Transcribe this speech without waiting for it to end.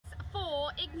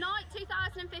for Ignite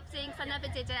 2015, because I never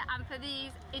did it, and for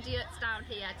these idiots down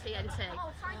here, TNT.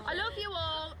 I love you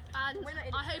all, and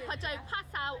I hope I don't pass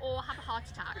out or have a heart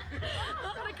attack.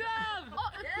 Up the club!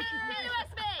 Oh,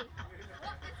 PUSB!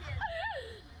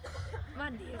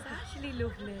 Mandy is actually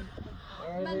lovely.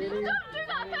 Mandy, don't do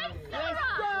that face, Sarah!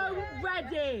 We're so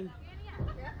ready!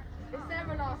 Is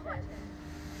Sarah last one?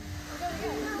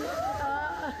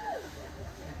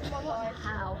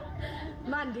 How?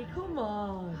 Mandy, come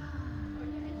on.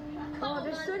 Oh,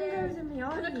 the sun goes in my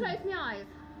eyes. Can I close my eyes?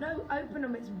 No, open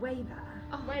them, it's way better.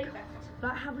 Oh, way better.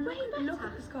 Like, have a look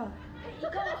at the sky.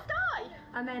 Look at the sky!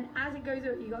 And then as it goes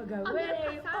up, you gotta go, I'm way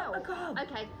gonna pass out. up the club.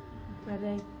 Okay.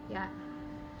 Ready? Yeah.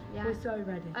 Yeah. We're so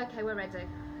ready. Okay, we're ready.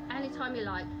 Anytime you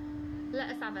like. Let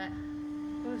us have it.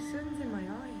 Well, the sun's in my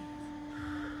eyes.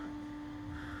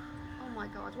 Oh my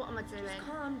god, what am I doing? Just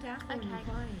calm down, Okay. you're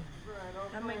fine.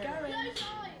 And we're going.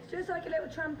 It's just like a little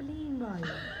trampoline ride.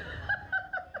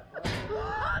 On the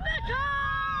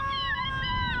club!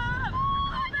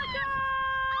 On the club!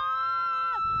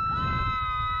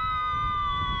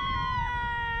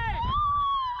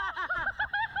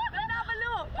 Then have a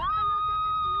look. Have a look at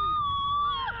the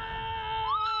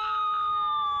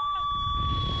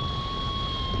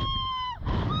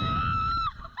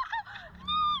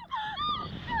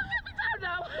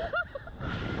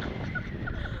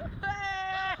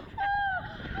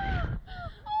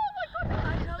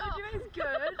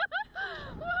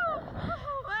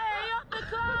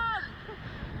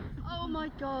Oh my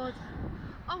god.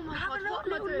 Oh my god, what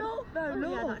am I doing? Look, though,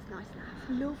 look. Yeah, that's nice now.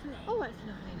 Lovely. Oh, it's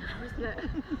lovely now, isn't it?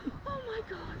 Oh my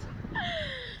god.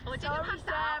 Oh, I didn't Sorry, pass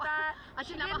Sarah. out. I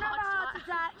didn't have a heart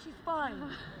attack. She's fine.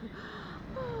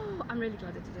 Oh, I'm really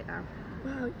glad I did it now.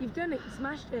 Wow, you've done it. You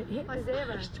smashed it. Hit the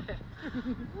zero.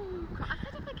 Oh, God. I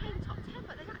said if they came top 10,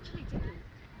 but they actually didn't.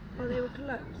 Well, they were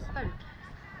close. Very close.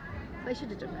 They should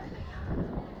have done really.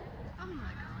 Oh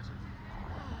my god.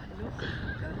 Oh, I love it.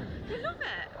 You love it?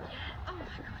 Yeah. Oh my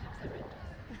god, it's horrendous.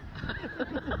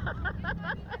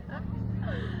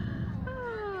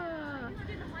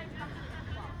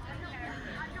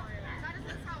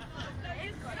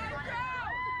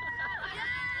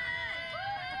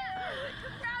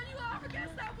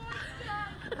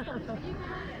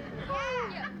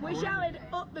 We shouted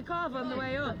up the carve on the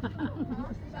way up. So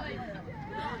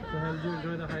how did you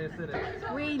enjoy the highest sitting?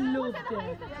 We loved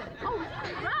it. Oh,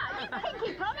 right. I think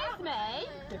he promised me.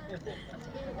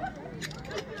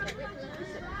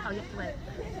 Oh, you have to wait.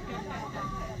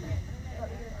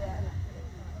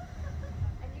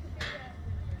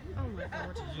 Oh my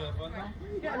god. Did you have fun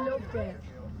though? I loved it.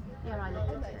 Yeah, I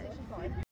loved it too.